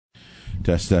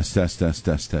Testing.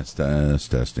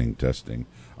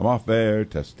 I'm off air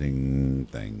testing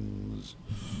things.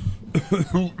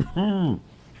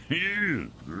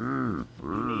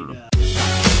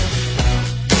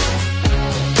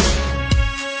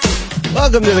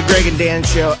 Welcome to the Greg and Dan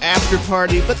Show after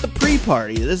party, but the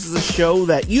pre-party. This is a show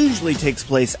that usually takes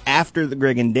place after the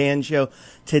Greg and Dan Show.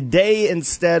 Today,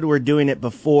 instead, we're doing it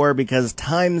before because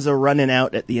times are running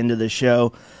out at the end of the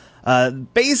show.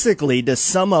 Basically, to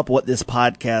sum up what this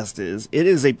podcast is, it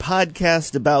is a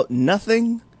podcast about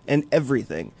nothing and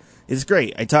everything. It's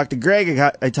great. I talked to Greg,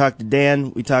 I talked to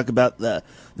Dan, we talk about the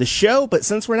show, but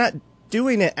since we're not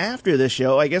doing it after the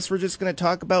show, I guess we're just going to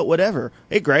talk about whatever.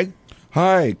 Hey, Greg.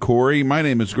 Hi, Corey. My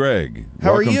name is Greg.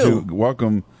 How are you?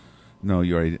 Welcome. No,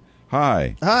 you already.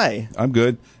 Hi. Hi. I'm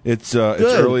good. It's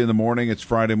early in the morning. It's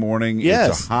Friday morning.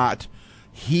 Yes. It's a hot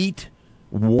heat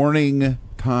warning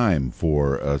time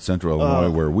for Central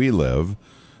Illinois where we live.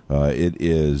 It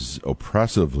is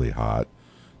oppressively hot.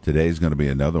 Today's going to be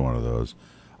another one of those.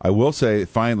 I will say it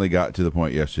finally got to the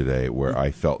point yesterday where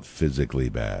I felt physically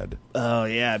bad. Oh,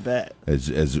 yeah, I bet. As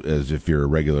if you're a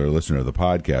regular listener of the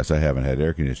podcast, I haven't had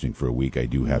air conditioning for a week. I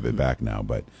do have it back now,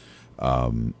 but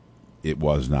it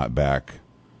was not back.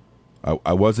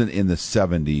 I wasn't in the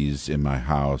 70s in my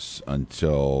house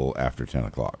until after 10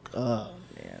 o'clock. Oh,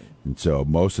 man. And so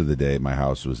most of the day, my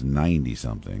house was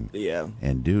 90-something. Yeah.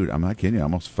 And, dude, I'm not kidding you. I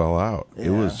almost fell out. Yeah. It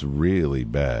was really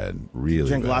bad, really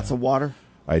Drink bad. lots of water?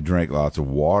 I drank lots of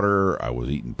water. I was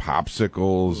eating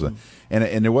popsicles,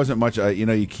 and there wasn't much.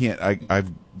 You can't.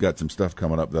 I've got some stuff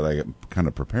coming up that I'm kind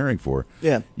of preparing for.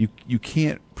 Yeah. You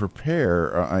can't prepare,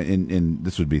 and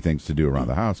this would be things to do around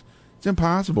the house. It's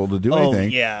impossible to do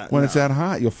anything when it's that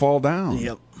hot. You'll fall down.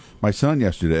 Yep. My son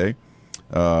yesterday,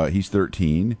 he's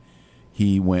 13.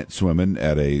 He went swimming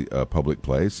at a public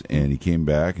place, and he came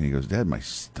back and he goes, "Dad, my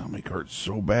stomach hurts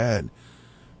so bad."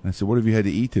 And I said, "What have you had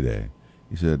to eat today?"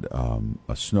 He said,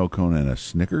 a snow cone and a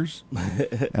Snickers.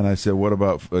 And I said, what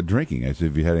about drinking? I said,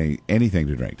 have you had anything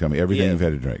to drink? Tell me everything you've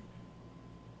had to drink.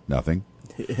 Nothing.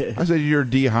 I said, you're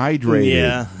dehydrated.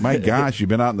 Yeah. My gosh, you've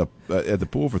been out in at the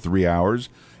pool for 3 hours,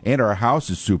 and our house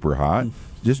is super hot.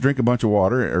 Just drink a bunch of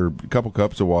water or a couple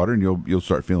cups of water, and you'll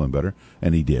start feeling better.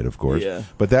 And he did, of course. Yeah.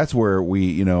 But that's where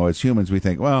we, as humans, we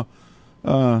think, well,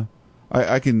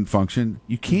 I can function.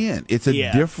 You can't. It's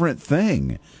a different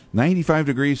thing. 95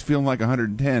 degrees feeling like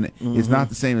 110 is not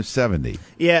the same as 70.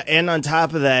 Yeah, and on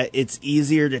top of that, it's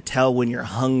easier to tell when you're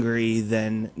hungry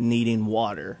than needing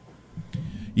water.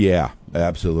 Yeah,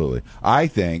 absolutely. I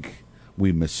think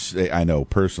I know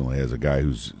personally, as a guy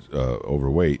who's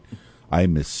overweight, I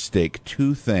mistake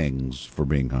two things for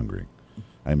being hungry.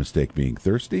 I mistake being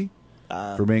thirsty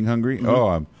for being hungry.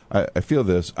 I feel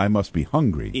this. I must be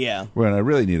hungry. Yeah. When I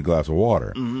really need a glass of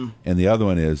water. And the other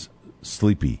one is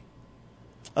sleepy.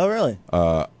 Oh, really?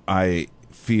 I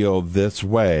feel this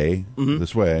way,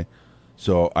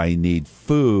 so I need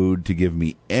food to give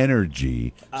me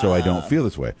energy so I don't feel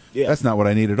this way. Yeah. That's not what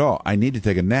I need at all. I need to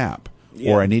take a nap,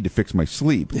 or I need to fix my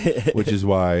sleep, which is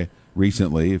why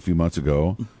recently, a few months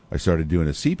ago, I started doing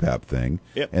a CPAP thing,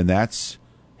 and that's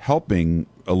helping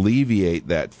alleviate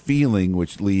that feeling,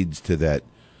 which leads to that,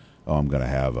 I'm going to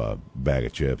have a bag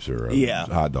of chips or a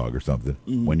hot dog or something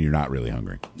when you're not really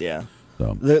hungry. Yeah.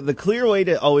 So. The clear way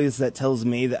that tells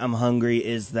me that I'm hungry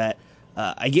is that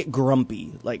I get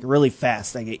grumpy, like really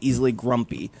fast. I get easily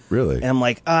grumpy. Really? And I'm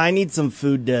like, I need some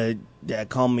food to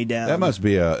calm me down. That must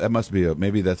be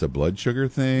maybe that's a blood sugar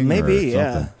thing. Maybe,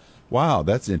 or something. Wow,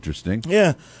 that's interesting.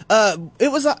 Yeah. I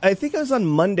think it was on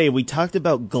Monday we talked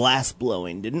about glass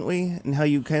blowing, didn't we? And how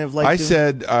you kind of like I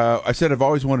said I've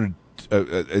always wanted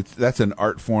that's an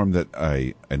art form that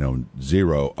I know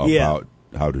zero about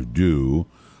how to do.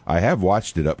 I have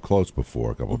watched it up close before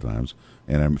a couple of times,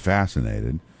 and I'm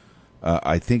fascinated.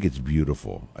 I think it's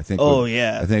beautiful. I think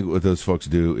what those folks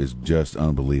do is just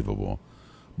unbelievable.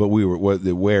 But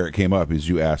where it came up is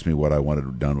you asked me what I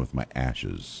wanted done with my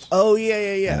ashes. Oh,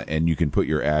 yeah. And you can put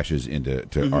your ashes into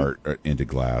art, or into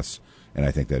glass, and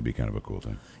I think that'd be kind of a cool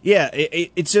thing. Yeah,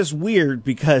 it's just weird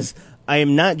because I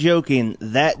am not joking.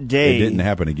 That day... It didn't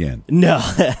happen again. No.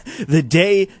 The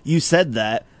day you said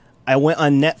that, I went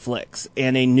on Netflix,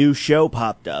 and a new show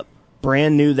popped up.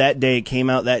 Brand new that day, came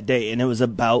out that day, and it was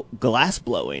about glass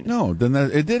blowing. No, then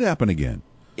it did happen again.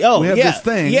 Oh, we have this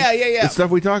thing. Yeah. The stuff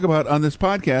we talk about on this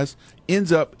podcast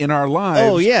ends up in our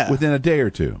lives within a day or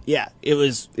two. Yeah, it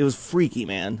was freaky,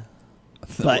 man.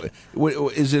 But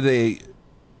is it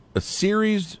a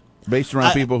series based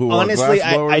around people who honestly, are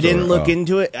glass blowers? I didn't look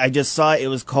into it. I just saw it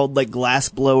was called like Glass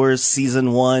Blowers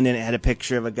Season 1, and it had a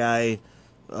picture of a guy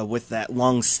with that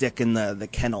long stick in the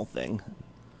kennel thing.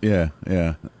 Yeah,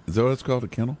 yeah. Is that what it's called? A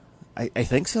kennel? I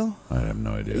think so. I have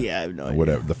no idea. Yeah, I have no idea.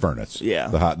 Whatever. The furnace. Yeah.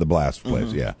 The blast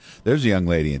place. Yeah. There's a young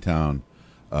lady in town.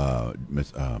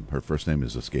 Her first name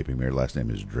is escaping me. Her last name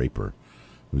is Draper,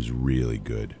 who's really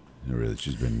good. Really,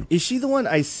 she's been. Is she the one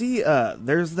I see?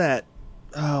 There's that.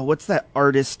 What's that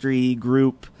artistry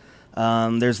group?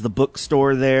 There's the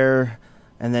bookstore there,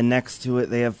 and then next to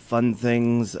it they have fun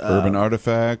things. Urban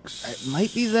Artifacts. It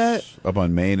might be that. Up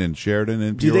on Main and Sheridan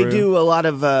in Do Peoria. they do a lot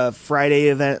of Friday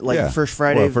event, like the first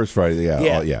Friday? Well, first Friday,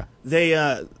 yeah.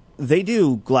 Yeah. They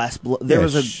do glass. There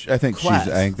was a. I think class.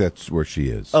 I think that's where she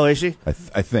is. Oh, is she? I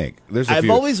think there's.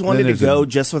 I've always wanted to go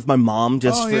just with my mom,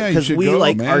 because we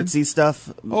like artsy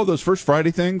stuff. Oh, those First Friday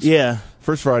things. Yeah.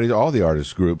 First Friday, all the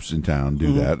artist groups in town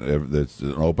do that. It's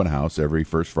an open house every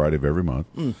first Friday of every month.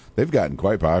 They've gotten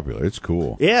quite popular. It's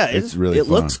cool. Yeah, it's really. It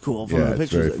fun. looks cool from the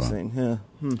pictures I've seen.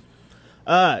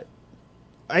 Yeah.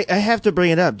 I have to bring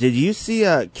it up. Did you see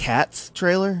Cats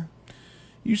trailer?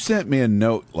 You sent me a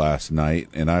note last night,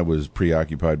 and I was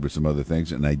preoccupied with some other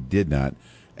things, and I did not.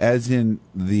 As in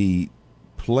the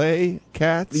play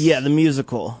Cats? Yeah, the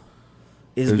musical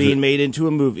is being made into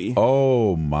a movie.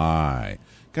 Oh, my.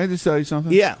 Can I just tell you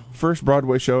something? Yeah. First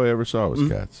Broadway show I ever saw was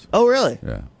Cats. Oh, really?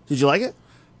 Yeah. Did you like it?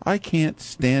 I can't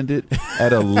stand it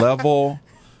at a level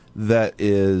that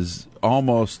is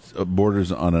almost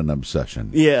borders on an obsession.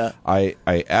 Yeah. I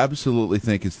absolutely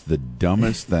think it's the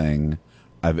dumbest thing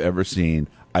I've ever seen.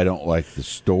 I don't like the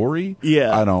story.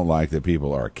 Yeah. I don't like that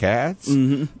people are cats.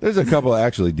 There's a couple of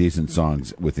actually decent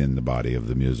songs within the body of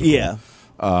the musical. Yeah.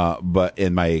 But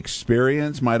in my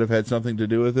experience might have had something to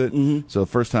do with it. So the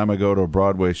first time I go to a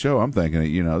Broadway show, I'm thinking,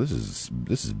 this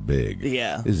is big.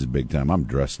 Yeah. This is big time. I'm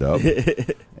dressed up.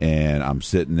 And I'm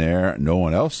sitting there. No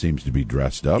one else seems to be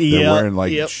dressed up. Yep. They're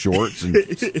wearing shorts and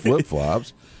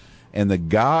flip-flops. And the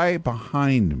guy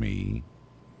behind me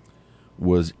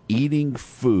was eating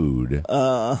food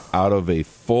out of a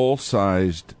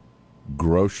full-sized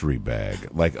grocery bag,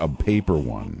 like a paper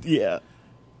one. Yeah.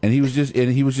 And he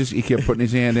kept putting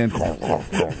his hand in,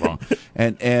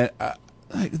 and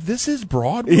like, this is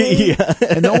Broadway, Yeah.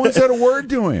 and no one said a word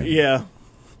to him. Yeah.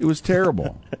 It was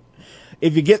terrible.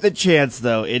 If you get the chance,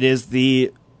 though, it is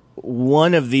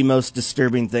one of the most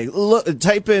disturbing things. Look,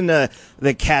 type in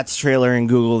the Cats trailer in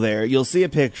Google there. You'll see a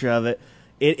picture of it.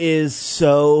 It is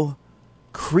so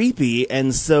creepy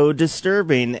and so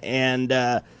disturbing, and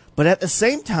but at the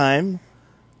same time,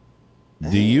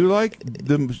 do you like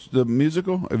the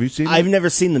musical? Have you seen it? I've never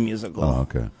seen the musical. Oh,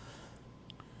 okay.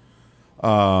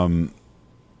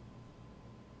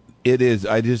 It is.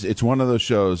 It's one of those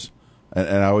shows, and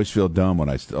I always feel dumb when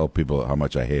I tell people how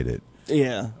much I hate it.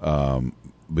 Yeah.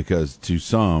 Because to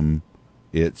some,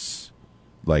 it's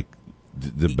like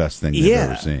the best thing they've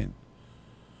ever seen.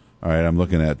 All right, I'm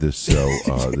looking at this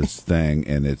this thing,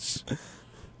 and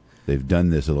they've done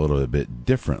this a little bit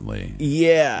differently.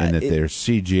 Yeah. And that there's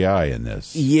CGI in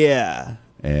this. Yeah.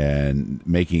 And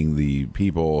making the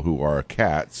people who are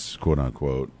cats, quote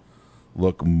unquote,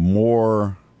 look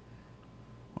more.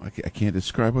 I can't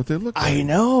describe what they look like. I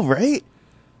know, right?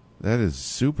 That is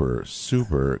super,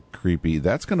 super creepy.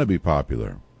 That's going to be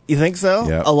popular. You think so?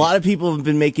 Yeah. A lot of people have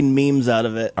been making memes out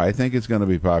of it. I think it's going to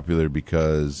be popular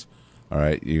because, all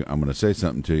right, I'm going to say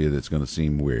something to you that's going to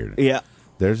seem weird. Yeah.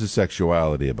 There's a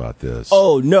sexuality about this.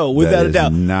 Oh, no, without a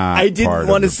doubt. Not I didn't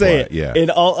want to say it. Yeah. In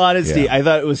all honesty, I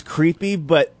thought it was creepy,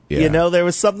 but, there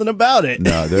was something about it.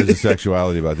 No, there's a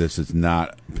sexuality about this that's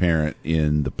not apparent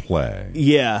in the play.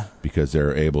 Yeah. Because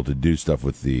they're able to do stuff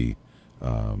with the...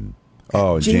 and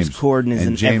James Corden is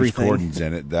in James everything. Corden's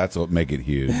in it. That's what make it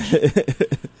huge.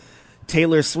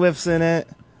 Taylor Swift's in it.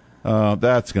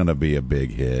 That's going to be a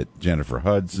big hit. Jennifer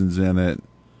Hudson's in it.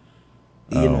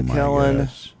 Ian McKellen. My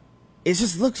gosh. It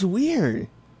just looks weird.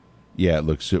 Yeah, it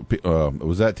looks...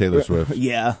 was that Taylor Swift?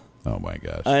 Yeah. Oh, my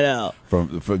gosh. I know.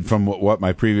 From what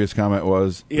my previous comment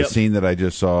was, the scene that I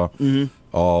just saw,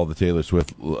 all the Taylor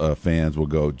Swift fans will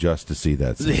go just to see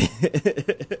that scene.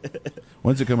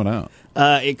 When's it coming out?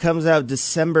 It comes out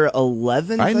December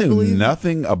 11th, I knew believe.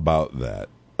 Nothing about that.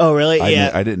 Oh, really?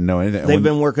 Yeah. I didn't know anything. They've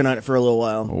been working on it for a little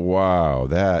while. Wow,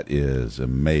 that is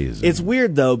amazing. It's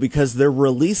weird, though, because they're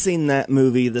releasing that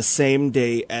movie the same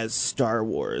day as Star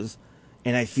Wars,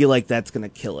 and I feel like that's going to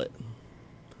kill it.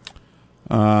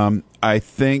 I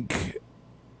think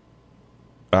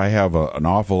I have an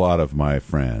awful lot of my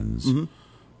friends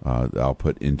I'll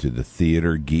put into the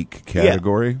theater geek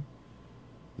category. Yeah.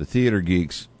 The theater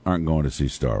geeks aren't going to see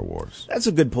Star Wars. That's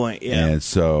a good point, yeah.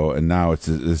 And now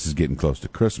this is getting close to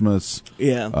Christmas.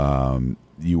 Yeah.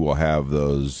 You will have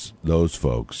those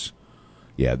folks.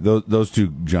 Yeah, those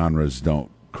two genres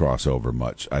don't cross over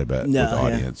much, I bet, No, with the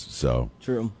audience. So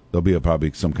True. there'll be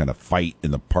probably some kind of fight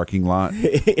in the parking lot.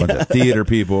 A bunch of theater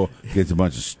people against a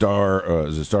bunch of Star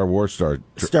Wars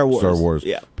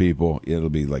people. It'll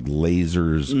be like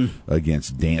lasers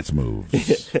against dance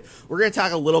moves. We're going to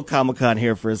talk a little Comic-Con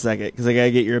here for a second because I got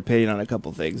to get your opinion on a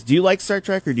couple things. Do you like Star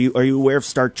Trek, or are you aware of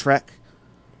Star Trek?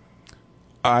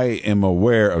 I am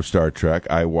aware of Star Trek.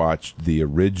 I watched the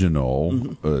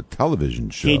original television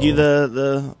show. Can you do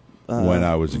the when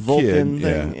I was a Vulcan kid?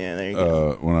 thing? Yeah, there you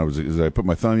go. When I was, did I put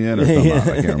my thumb in or thumb out?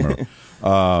 I can't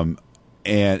remember.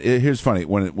 And here's funny: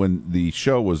 when the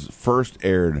show was first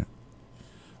aired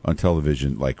on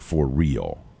television, like for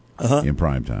real, in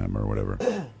prime time or whatever,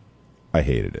 I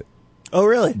hated it. Oh,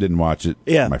 really? Didn't watch it.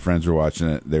 Yeah. My friends were watching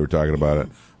it. They were talking about it.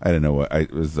 I didn't know what. I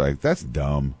was like, that's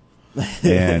dumb.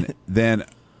 And then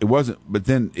it wasn't. But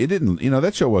then it didn't.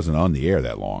 That show wasn't on the air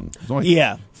that long. It was only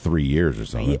 3 years or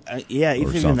something. Yeah,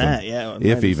 if even that. Yeah,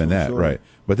 if even that. Short. Right.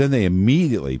 But then they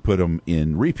immediately put them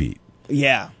in repeat.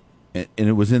 Yeah. And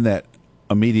it was in that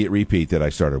immediate repeat that I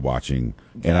started watching,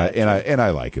 and I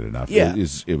like it enough. Yeah.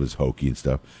 It was hokey and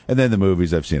stuff. And then the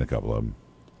movies, I've seen a couple of them.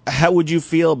 How would you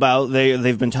feel about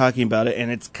they've been talking about it,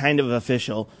 and it's kind of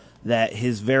official that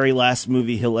his very last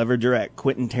movie he'll ever direct,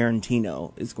 Quentin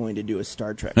Tarantino, is going to do a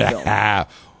Star Trek film.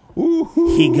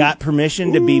 He got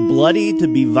permission to be bloody, to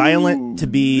be violent, to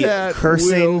be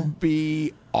cursing. Will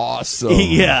be awesome.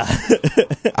 Yeah.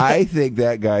 I think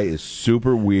that guy is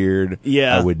super weird.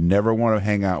 Yeah. I would never want to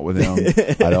hang out with him.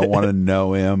 I don't want to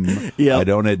know him. Yep. I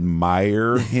don't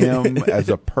admire him as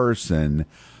a person,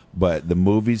 but the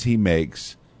movies he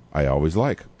makes, I always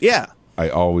like. Yeah. I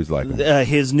always like him.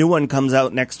 His new one comes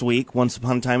out next week, Once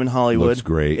Upon a Time in Hollywood. Looks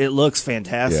great. It looks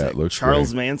fantastic. Yeah, it looks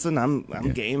Charles great. Manson, I'm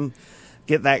game.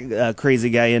 Get that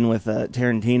crazy guy in with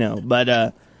Tarantino.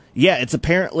 But it's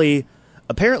apparently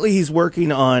he's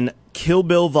working on Kill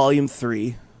Bill Volume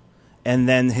 3, and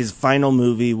then his final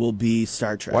movie will be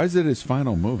Star Trek. Why is it his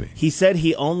final movie? He said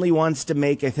he only wants to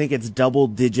make, I think it's double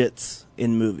digits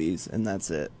in movies, and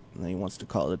that's it. And then he wants to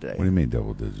call it a day. What do you mean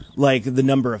double digits? Like the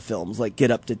number of films, like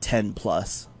get up to 10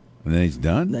 plus. And then he's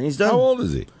done? Then he's done. How old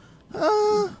is he? He's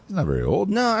not very old.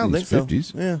 No, I don't think so.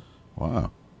 50s. Yeah.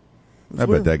 Wow. I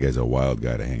bet that guy's a wild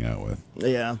guy to hang out with.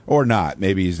 Yeah. Or not.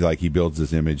 Maybe he's like, he builds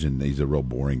this image and he's a real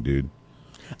boring dude.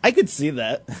 I could see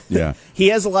that. Yeah. He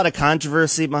has a lot of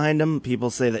controversy behind him. People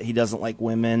say that he doesn't like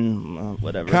women,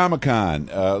 whatever. Comic-Con.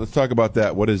 Let's talk about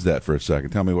that. What is that for a second?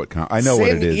 Tell me what I know what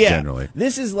it is generally.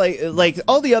 This is like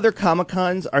all the other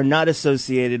Comic-Cons are not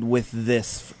associated with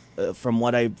this, from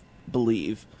what I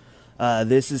believe.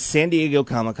 This is San Diego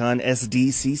Comic-Con,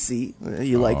 SDCC.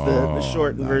 You like the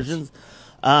shortened versions.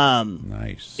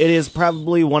 Nice. It is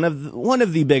probably one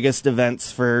of the biggest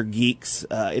events for geeks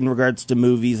in regards to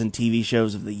movies and TV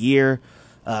shows of the year.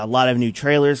 A lot of new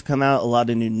trailers come out. A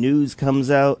lot of new news comes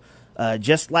out.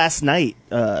 Just last night,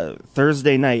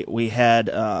 Thursday night, we had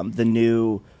the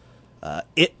new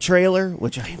It trailer,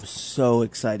 which I am so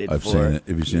excited for. I've seen it.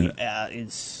 Have you seen it? Yeah,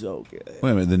 it's so good.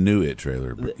 Wait a minute, the new It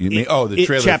trailer. You mean the It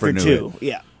trailer Chapter for new 2, It.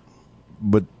 yeah.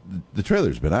 But the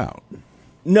trailer's been out.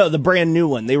 No, the brand new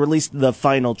one. They released the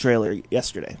final trailer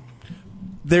yesterday.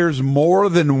 There's more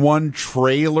than one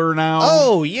trailer now?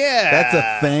 Oh, yeah. That's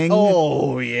a thing?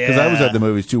 Oh, yeah. Because I was at the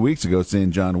movies 2 weeks ago seeing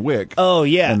John Wick. Oh,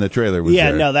 yeah. And the trailer was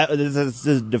there. No, that's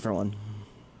a different one.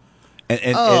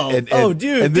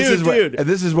 Dude. And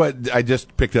this is what I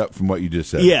just picked up from what you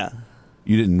just said. Yeah.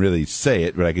 You didn't really say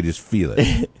it, but I could just feel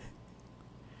it.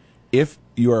 If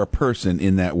you are a person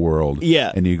in that world,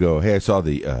 and you go, "Hey, I saw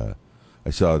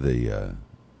the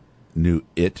new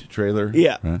It trailer,"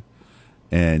 right?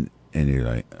 and you're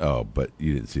like, "Oh, but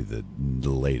you didn't see the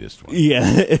latest one." Yeah,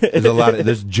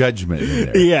 there's judgment in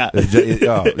there. Yeah,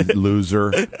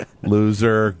 loser.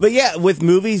 But yeah, with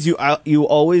movies, you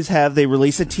always have, they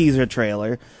release a teaser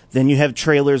trailer, then you have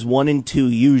trailers 1 and 2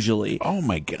 usually. Oh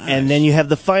my gosh. And then you have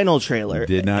the final trailer.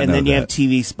 Did not know and then you that. have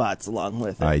TV spots along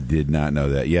with it. I did not know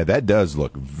that. Yeah, that does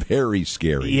look very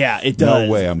scary. Yeah, it does.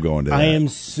 No way I'm going to that. I am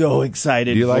so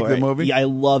excited. Do you for like the movie? Yeah, I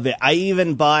love it. I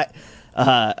even bought.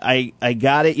 I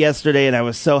got it yesterday, and I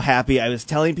was so happy. I was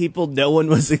telling people no one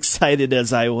was excited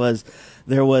as I was.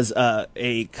 There was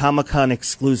a Comic-Con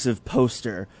exclusive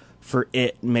poster for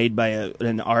It made by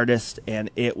an artist, and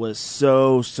it was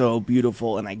so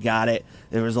beautiful, and I got it.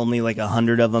 There was only like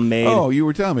 100 of them made. Oh, you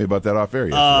were telling me about that off air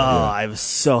yesterday. I was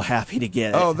so happy to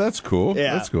get it. Oh, that's cool.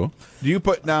 Yeah. That's cool. Do you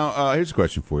put now? Here's a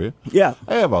question for you. Yeah,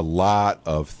 I have a lot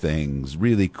of things,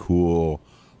 really cool,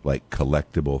 like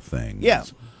collectible things. Yeah.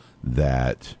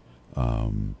 That,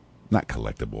 not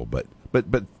collectible, but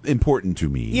important to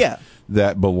me. Yeah.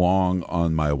 That belong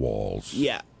on my walls.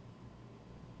 Yeah.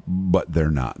 but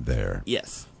they're not there.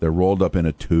 Yes. They're rolled up in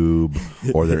a tube,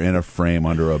 or they're in a frame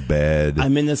under a bed.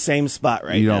 I'm in the same spot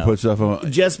right now. You don't put stuff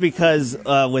on... Just because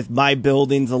with my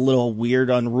building's a little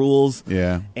weird on rules.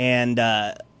 Yeah. And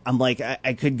I'm like,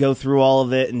 I could go through all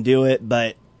of it and do it,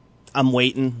 but I'm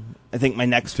waiting. I think my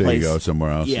next Till place... you go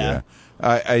somewhere else, yeah.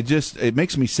 I just... It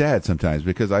makes me sad sometimes,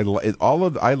 because I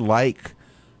like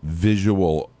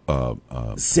visual...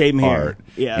 Same here. art.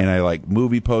 Yeah. And I like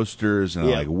movie posters, and I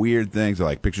like weird things. I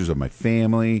like pictures of my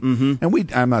family. Mm-hmm.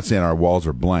 And I'm not saying our walls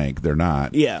are blank. They're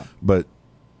not. Yeah. But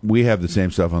we have the same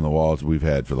stuff on the walls we've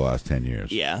had for the last 10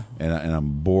 years. Yeah. And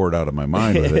I'm bored out of my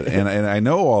mind with it. and I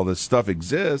know all this stuff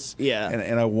exists. Yeah.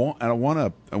 And I want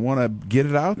to get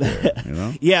it out there, you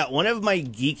know? Yeah, one of my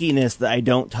geekiness that I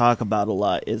don't talk about a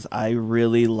lot is I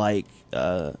really like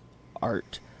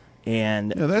art.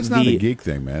 And that's not a geek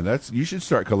thing, man. You should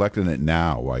start collecting it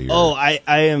now while you're. Oh, I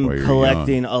am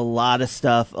collecting young. a lot of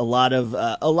stuff. A lot of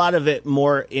it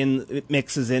it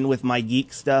mixes in with my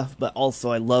geek stuff, but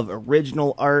also I love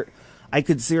original art. I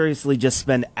could seriously just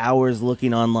spend hours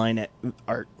looking online at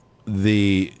art. Have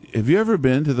you ever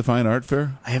been to the Fine Art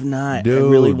Fair? I have not. Dude, I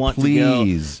really want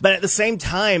please. to go. But at the same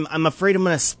time, I'm afraid I'm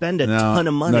going to spend a ton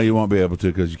of money. No, you won't be able to,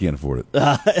 because you can't afford it.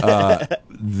 That's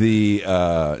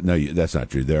not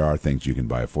true. There are things you can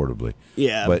buy affordably.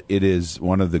 Yeah. But it is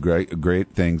one of the great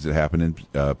things that happen in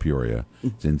Peoria.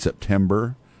 It's in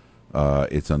September.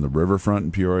 It's on the riverfront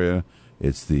in Peoria.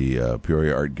 It's the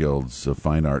Peoria Art Guild's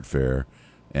Fine Art Fair.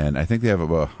 And I think they have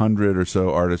about 100 or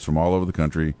so artists from all over the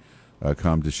country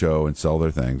come to show and sell their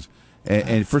things.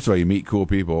 And first of all, you meet cool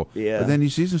people. Yeah. But then you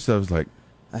see some stuff. It's like,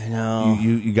 I know.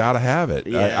 You got to have it.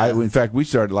 Yeah. In fact, we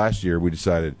started last year. We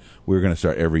decided we were going to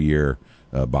start every year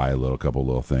buy a couple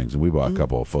little things, and we bought a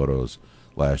couple of photos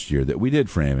last year that we did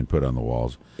frame and put on the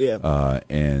walls. Yeah.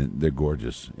 And they're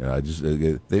gorgeous. There's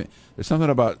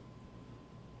something about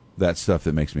that stuff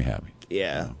that makes me happy.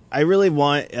 Yeah. I really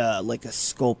want like a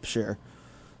sculpture.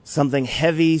 Something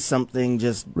heavy, something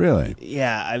just... Really?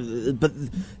 Yeah, but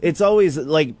it's always,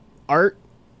 like, art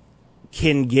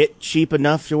can get cheap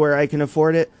enough to where I can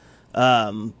afford it,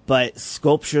 but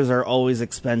sculptures are always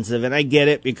expensive, and I get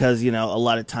it because, a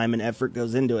lot of time and effort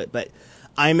goes into it, but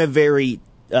I'm a very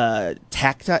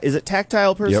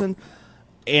tactile person? Yep.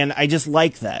 And I just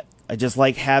like that. I just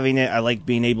like having it. I like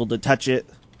being able to touch it.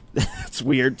 It's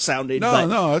weird sounding.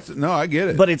 No, I get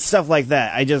it. But it's stuff like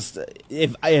that. I just,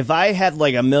 if I had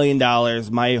like $1 million,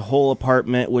 my whole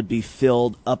apartment would be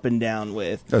filled up and down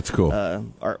with. That's cool.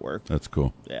 Artwork. That's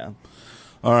cool. Yeah.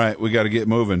 All right, we got to get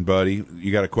moving, buddy.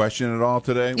 You got a question at all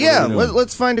today? Yeah,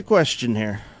 let's find a question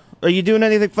here. Are you doing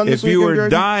anything fun this weekend, If you were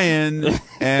Jordan? dying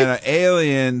and an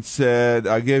alien said,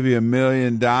 "I'll give you $1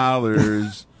 million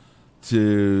to..."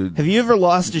 Have you ever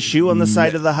lost a shoe on the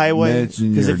side of the highway?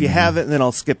 Because if you haven't, then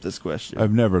I'll skip this question.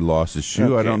 I've never lost a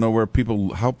shoe. Okay. I don't know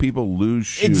how people lose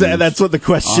shoes. Exactly, that's what the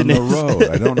question on is. the road.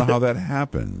 I don't know how that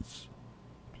happens.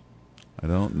 I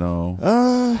don't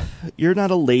know. You're not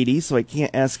a lady, so I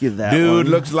can't ask you that. Dude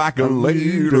one. looks like a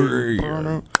lady.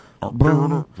 There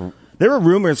were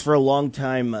rumors for a long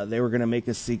time they were going to make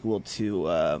a sequel to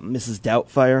Mrs.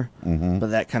 Doubtfire,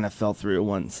 but that kind of fell through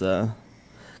once.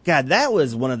 God, that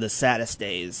was one of the saddest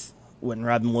days when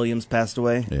Robin Williams passed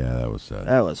away. Yeah, that was sad.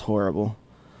 That was horrible.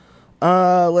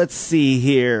 Let's see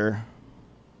here.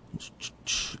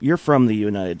 You're from the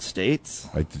United States.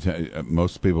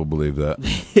 Most people believe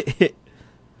that.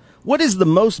 What is the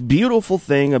most beautiful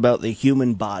thing about the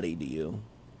human body to you?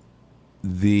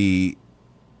 It's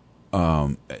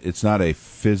not a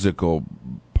physical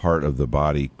part of the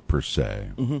body per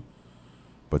se,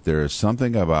 but there is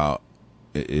something about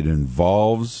it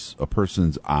involves a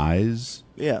person's eyes.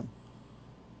 Yeah.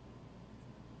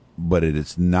 But it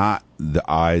is not the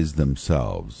eyes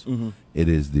themselves. It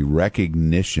is the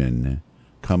recognition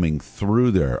coming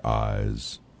through their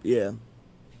eyes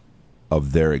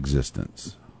of their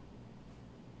existence.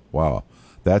 Wow.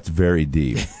 That's very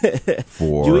deep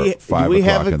for 5 o'clock in the morning. Do we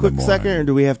have a quick second, or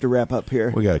do we have to wrap up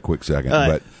here? We got a quick second.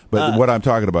 But what I'm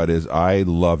talking about is I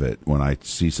love it when I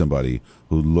see somebody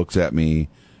who looks at me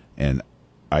and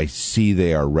I see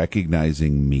they are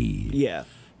recognizing me. Yeah.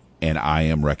 And I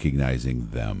am recognizing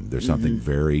them. There's something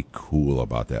very cool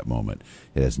about that moment.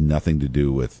 It has nothing to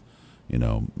do with,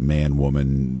 man,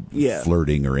 woman,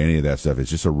 flirting or any of that stuff. It's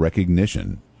just a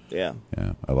recognition. Yeah.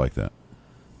 Yeah, I like that.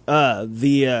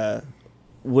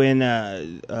 When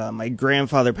my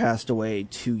grandfather passed away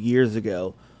 2 years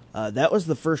ago, that was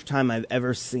the first time I've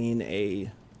ever seen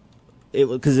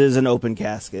because it was an open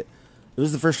casket. It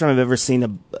was the first time I've ever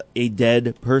seen a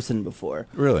dead person before.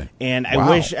 Really? And I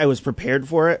wish I was prepared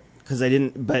for it, because I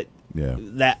didn't, but Yeah.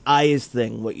 that eyes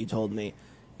thing, what you told me,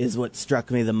 is what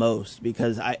struck me the most,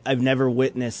 because I've never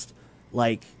witnessed,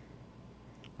 like...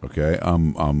 Okay,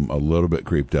 I'm a little bit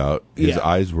creeped out. His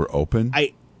eyes were open?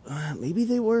 Maybe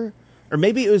they were... Or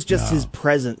maybe it was just his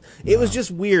presence. It was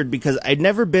just weird, because I'd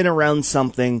never been around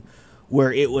something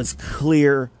where it was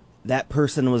clear that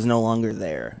person was no longer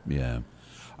there. Yeah.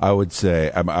 I would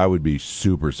say, I would be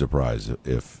super surprised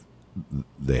if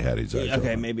they had his eyes open.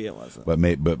 Okay, maybe it wasn't.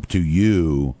 But to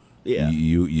you, Yeah.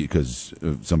 you because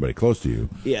somebody close to you,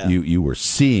 Yeah. you were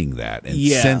seeing that and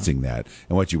sensing that,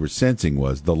 and what you were sensing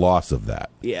was the loss of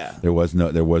that. Yeah. There was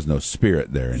no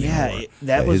spirit there anymore. Yeah,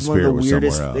 that was His one of the spirit was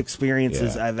weirdest somewhere else.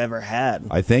 experiences I've ever had.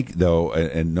 I think, though,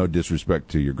 and no disrespect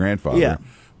to your grandfather,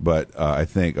 but I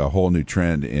think a whole new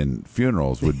trend in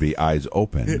funerals would be eyes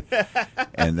open,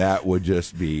 and that would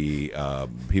just be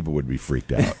people would be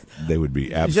freaked out. They would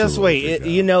be absolutely Just wait, freaked out.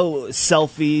 you know,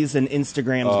 selfies and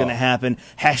Instagram's going to happen.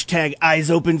 Hashtag eyes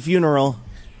open funeral.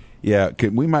 Yeah,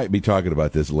 we might be talking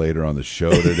about this later on the show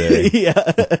today.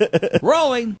 Yeah.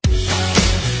 Rolling.